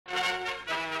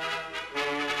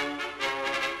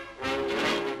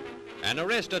An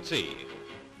arrest at sea.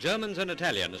 Germans and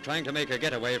Italians trying to make a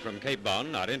getaway from Cape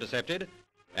Bon are intercepted,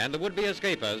 and the would-be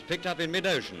escapers picked up in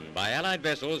mid-ocean by Allied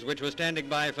vessels which were standing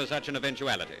by for such an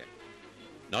eventuality.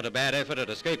 Not a bad effort at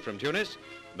escape from Tunis,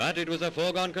 but it was a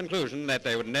foregone conclusion that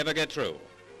they would never get through.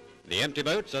 The empty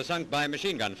boats are sunk by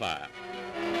machine gun fire.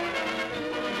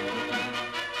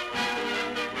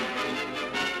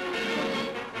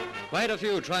 Quite a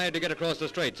few tried to get across the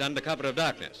straits under cover of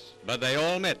darkness, but they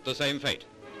all met the same fate.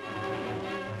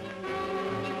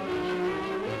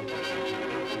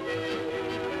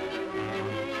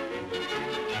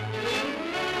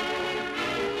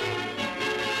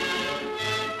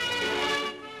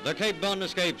 The Cape Bon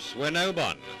escapes were no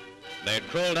Bon. They'd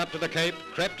crawled up to the Cape,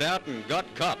 crept out and got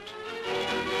caught.